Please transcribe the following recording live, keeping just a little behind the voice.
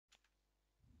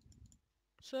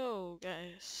So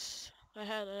guys, I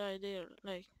had an idea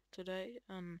like today,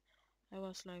 and I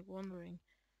was like wondering,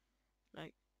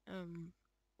 like,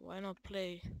 why not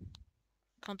play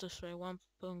Counter-Strike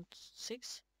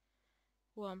 1.6,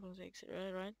 1.6,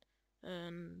 right?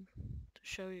 And to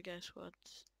show you guys what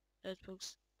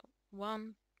Xbox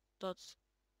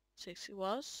 1.6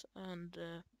 was and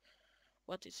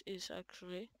what it is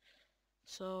actually.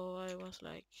 So I was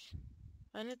like,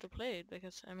 I need to play it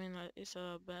because I mean, it's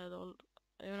a bad old,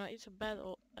 it's a bad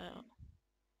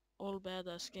old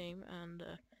badass game, and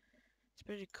it's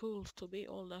pretty cool to be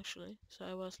old actually. So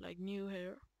I was like new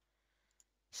here.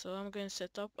 So I'm going to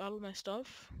set up all my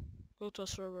stuff, go to a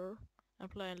server, and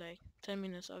play like 10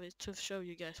 minutes of it to show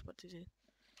you guys what it is.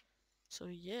 So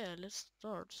yeah, let's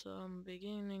start. So I'm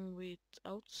beginning with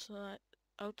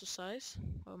auto size.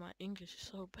 Oh, my English is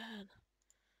so bad.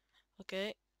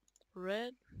 Okay,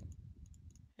 red.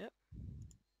 Yep.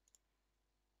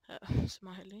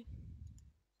 Smiley.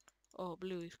 Oh,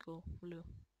 blue is cool. Blue.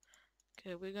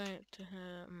 Okay, we're going to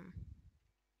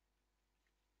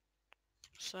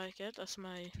Psychet as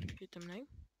my item name.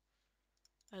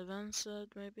 Advanced,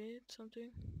 maybe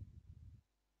something.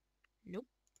 Nope.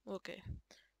 Okay.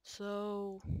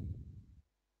 So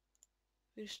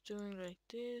we're just doing like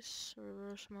this.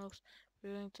 Reverse mouse.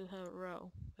 We're going to have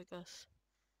row because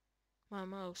my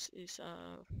mouse is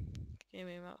a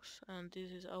gaming mouse, and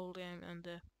this is old game,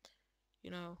 and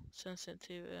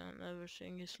sensitive and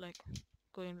everything is like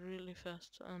going really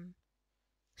fast and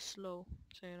slow.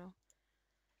 So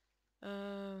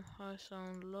high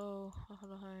sound, low,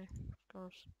 high, of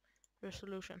course.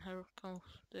 Resolution. Here comes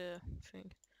the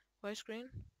thing. Widescreen.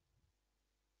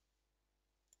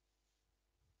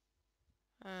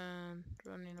 And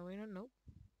running a winner. Nope.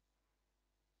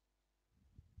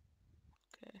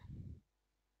 Okay.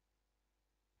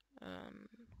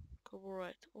 Cover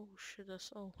right. Oh shit,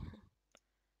 that's all.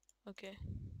 Okay.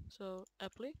 So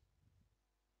apply.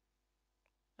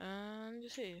 And you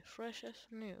see, fresh as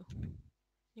new.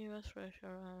 New as fresh. So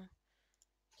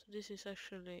this is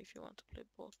actually if you want to play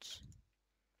bots.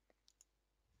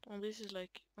 And this is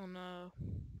like on a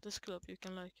desktop you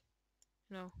can like,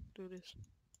 do this.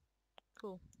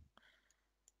 Cool.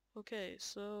 Okay,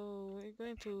 so we're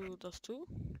going to Dust 2,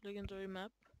 legendary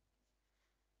map.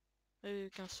 Maybe we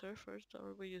can surf first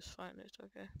or we just find it.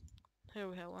 Okay. Here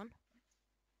we have one.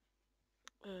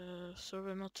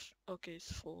 Server not okay,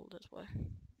 it's full, that's why.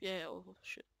 Yeah, oh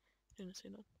shit. Didn't see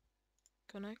that.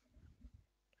 Connect.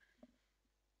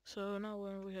 So now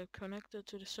when we have connected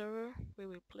to the server, we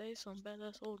will play some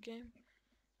badass old game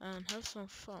and have some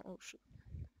fun. Oh shit.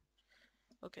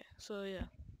 Okay, so yeah.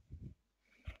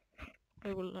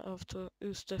 I will have to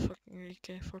use the fucking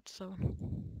AK-47.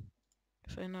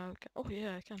 If I now can. Oh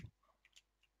yeah, I can.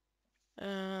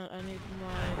 I need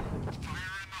my.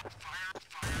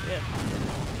 Yeah.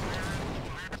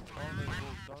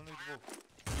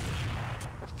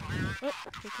 Oh,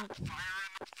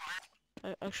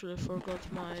 I actually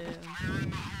forgot my.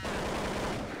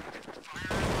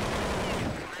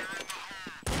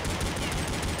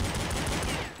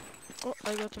 Oh,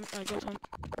 I got him. I got him.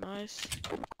 Nice.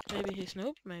 Maybe he's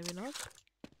noob. Maybe not.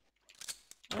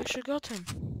 I actually got him.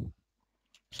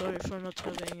 Sorry for not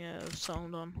having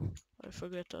sound on. I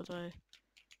forget that I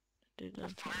did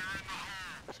that.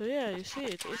 So yeah, you see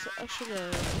it. It's actually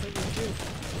a pretty good.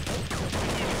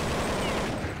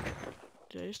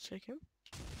 Did I just take him?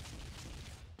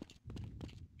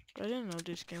 I didn't know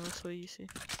this game was so easy.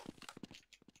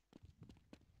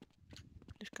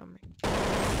 He's coming.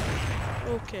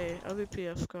 Okay, AVP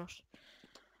of course.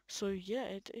 So yeah,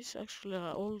 it is actually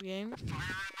an old game.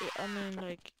 I mean,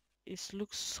 like, it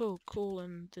looks so cool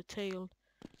and detailed.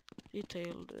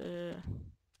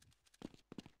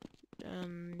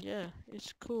 And yeah,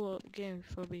 it's a cool game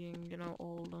for being,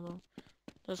 old and all.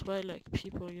 That's why, like,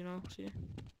 people, see,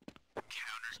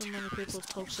 so many people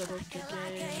talks about the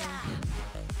game.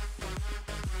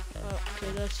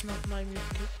 Okay, that's not my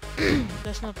music.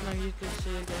 That's not my music, so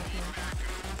you guys know.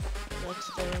 That's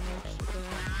the remote.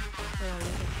 Yeah, you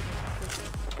can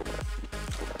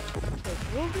but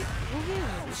we'll be in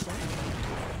this one.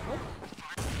 Oh.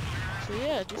 So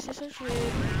yeah, this is actually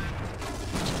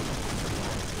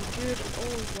good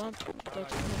old 1.6.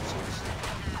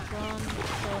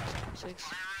 1.6. I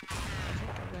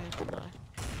think I'm going to die.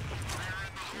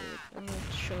 So I'm going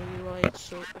to show you why it's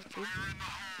so good.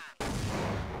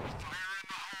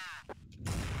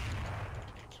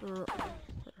 So,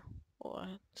 oh, I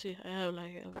see, I have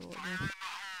like everyone here.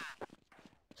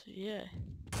 So yeah,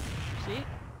 see,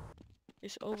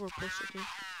 it's over positive.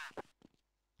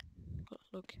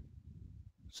 Look,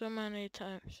 so many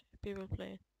times people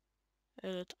play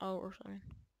it. Hours, I mean.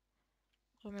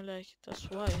 I mean, like, that's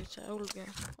why it's an old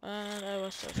game. And I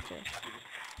was just scared.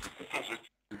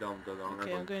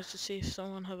 Okay, I'm going to see if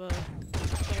someone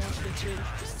speaks Swedish.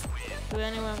 Do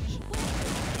anyone...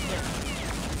 Yeah.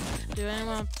 Do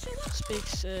anyone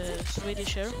speaks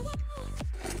Swedish here?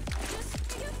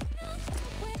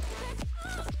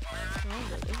 No,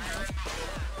 they don't.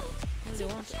 Only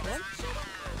once. What?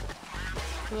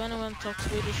 Do anyone talk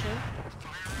Swedish here?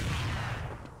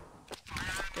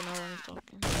 Okay, no one is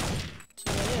talking. So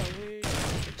yeah, we're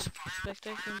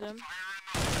expecting them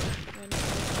when we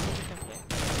can play.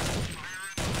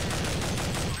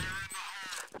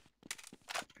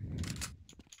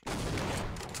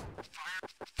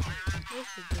 What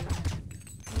should we do?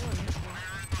 No one is there.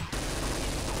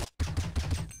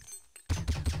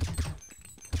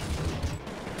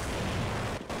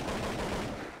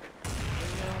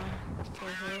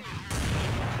 Here.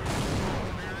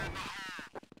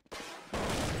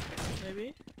 Maybe?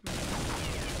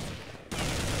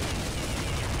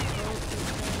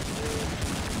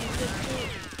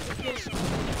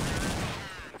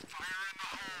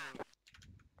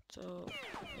 So,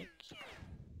 like,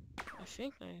 I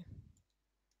think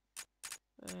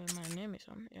my name is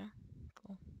on, yeah,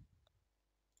 cool.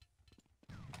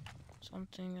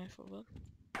 Something I forgot.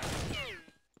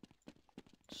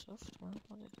 Software,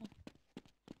 what is that?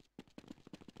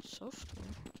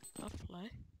 Software, apply.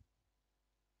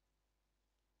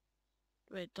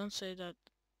 Wait, don't say that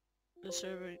the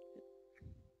server...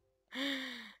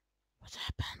 What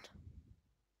happened?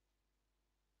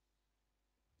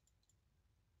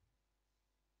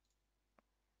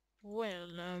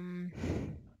 Well,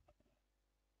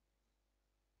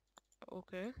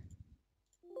 okay.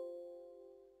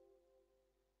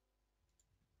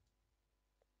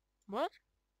 What?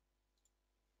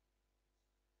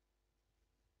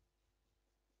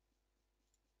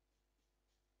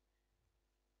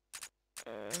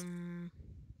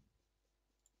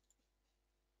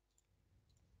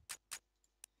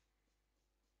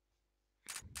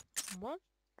 What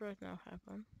right now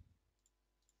happened?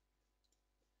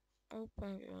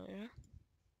 Open, yeah.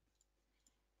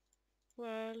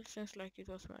 Well, seems like it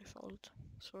was my fault.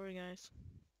 Sorry, guys.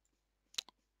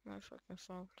 My fucking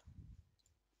fault.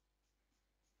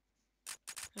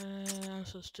 I'm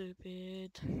so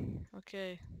stupid.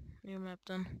 Okay, new map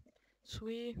then.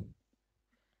 Sweet.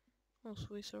 Oh,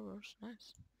 sweet servers.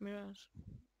 Nice. Mirage.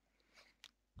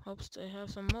 Hopes they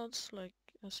have some mods, like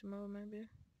Asimo maybe.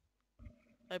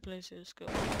 I play CSGO.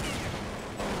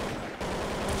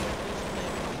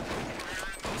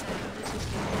 This is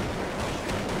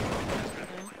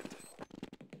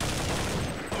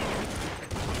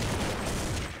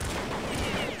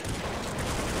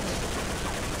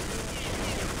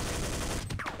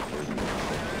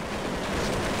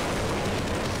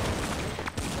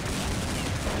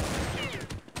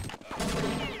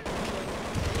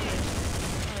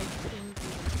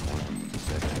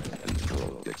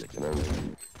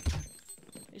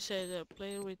you say the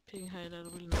player with ping highlight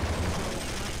will not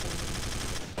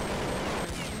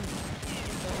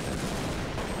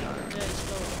yeah, it's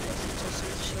low because it's a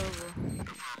switch server.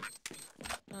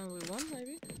 And we won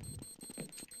maybe?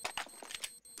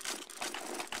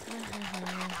 Yeah, I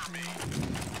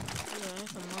have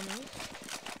some money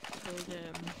for the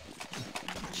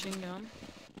machine gun.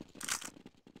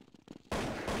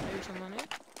 Maybe some money.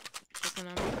 Second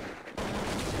ammo.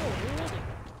 Oh, we're ready.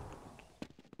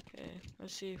 Okay,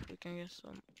 let's see if we can get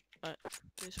some.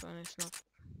 This one is not.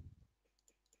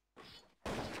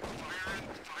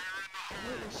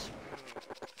 What is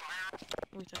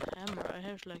with a hammer? I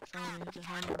have like someone with a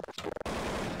hammer.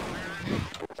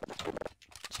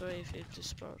 Sorry if it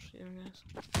dispersed you guys.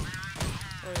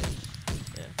 Or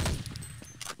yeah.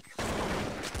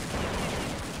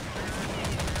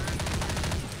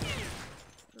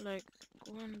 Like,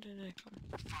 when did they come?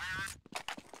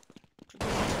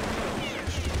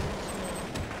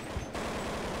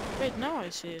 Wait, now I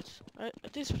see it.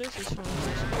 This place is from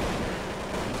this.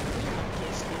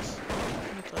 This.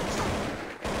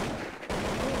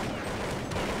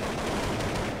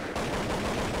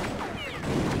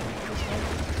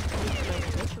 Like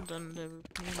better than the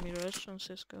Mirage from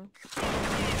Cisco.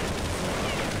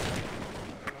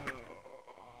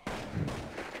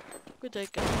 We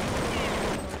take it. I'm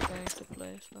not going to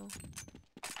play, so.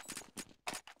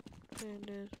 Okay,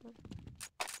 this one.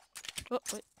 Oh,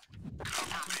 wait.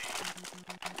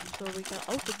 So we can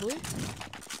auto-boy.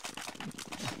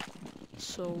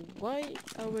 So why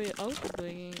are we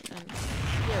auto-boying and...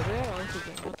 Yeah, we are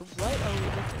auto-boying, but why are we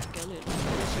letting kill it?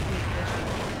 That's a good question.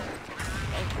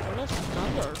 Like, are that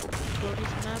standard for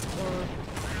this map or...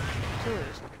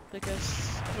 tourist. Because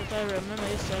what I remember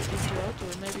is that if you are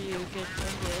tourist, maybe you get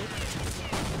 28.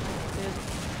 Because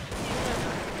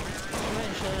when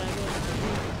should I go to the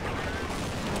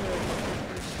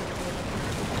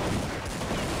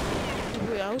if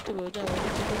we are to go, then we need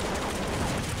to go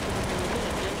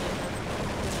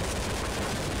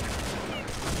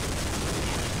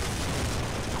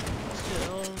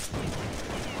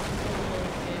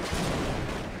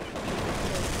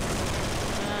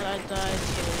and I died,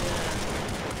 so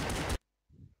yeah.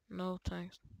 No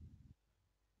thanks.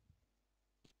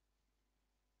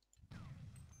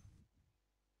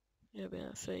 Yeah, been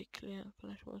a fake client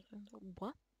connection wasn't.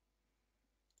 What?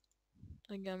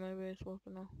 Again, maybe it's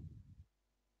working now.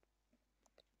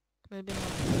 Maybe not.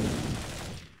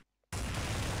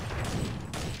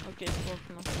 Okay, it's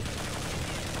working now.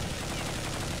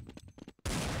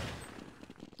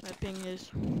 My ping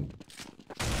is.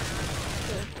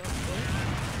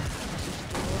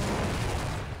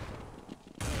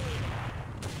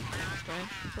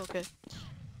 Strange. Okay.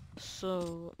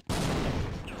 So.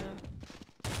 Yeah.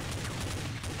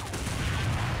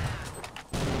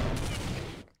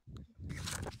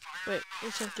 Wait,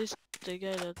 isn't this the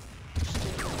guy that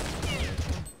still.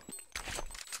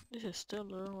 This is still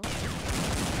the wrong one.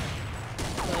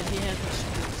 But he has no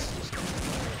skills. This guy.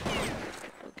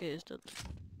 Okay, is that.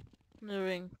 The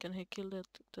ring. Can he kill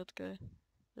that guy?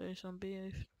 There is some B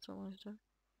if someone is there.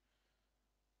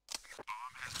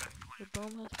 The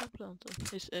bomb has been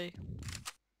planted. It's A.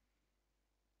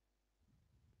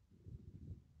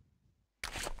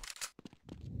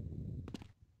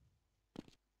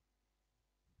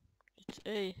 It's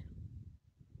A.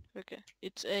 Okay,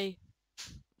 it's A.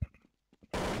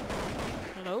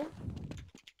 Hello?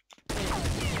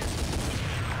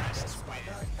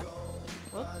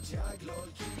 What?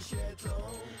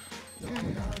 Where are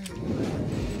you?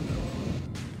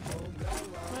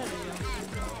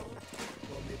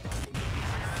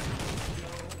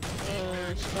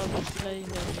 Stop playing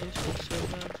that music so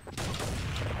bad.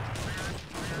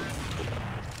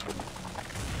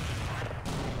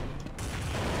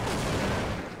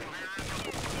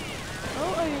 How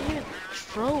are you even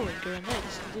throwing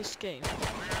grenades in this game?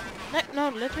 No,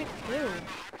 let me go.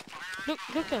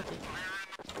 Look at it.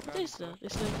 What is that?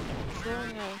 It's like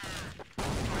throwing out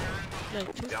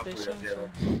like toothpaste or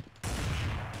something.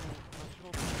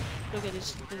 Look at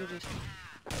this, look at this.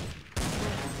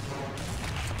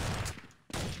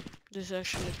 This is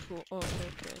actually cool. Oh,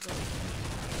 okay.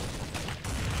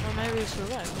 Or maybe it's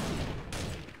survived.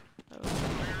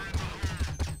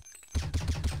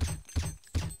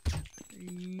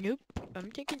 Nope, I'm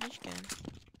taking this gun.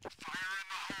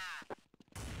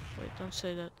 Wait, don't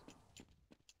say that.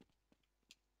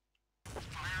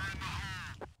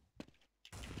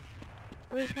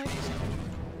 Where's my gun?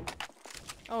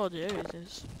 Oh, there it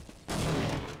is.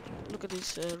 Look at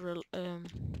this,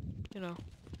 you know,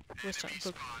 western.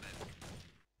 Look.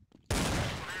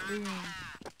 Boom.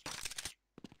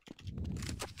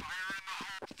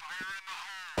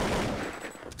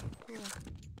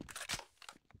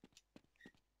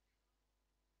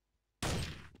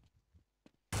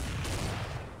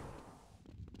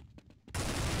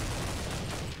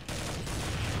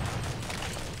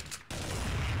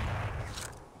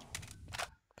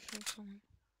 Cool.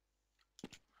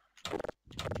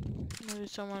 Maybe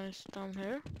someone is down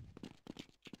here.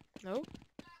 No?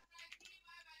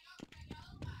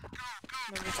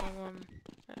 Maybe someone.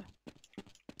 Yeah.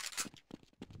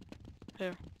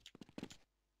 Here.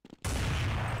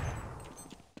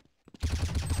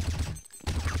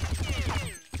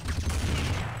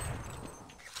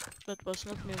 That was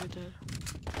not me with her.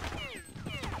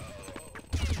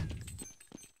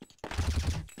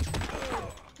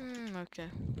 Okay.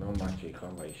 No magic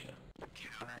combination.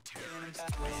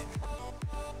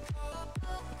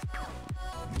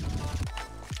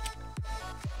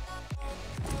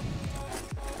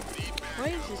 Why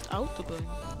is this auto going?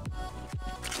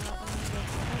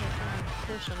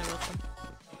 Personally got them.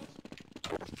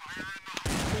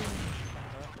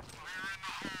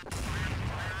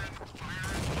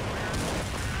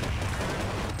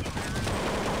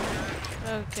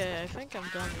 Okay, I think I'm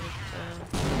done with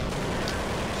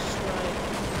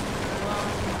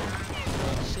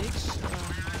CS1.6.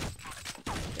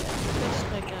 Yeah, let's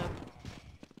make a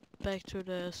back to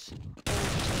the old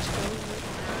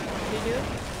video.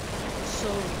 So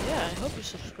yeah, I hope you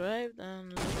subscribed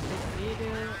and like the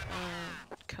video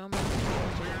and comment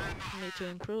if you want me to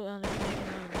improve anything,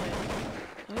 and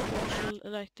yeah, I hope you actually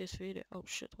like this video. Oh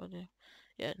shit, what the?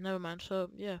 Yeah, never mind. So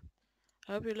yeah,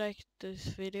 I hope you liked this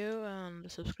video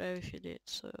and subscribe if you did.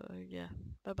 So yeah,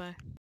 bye bye.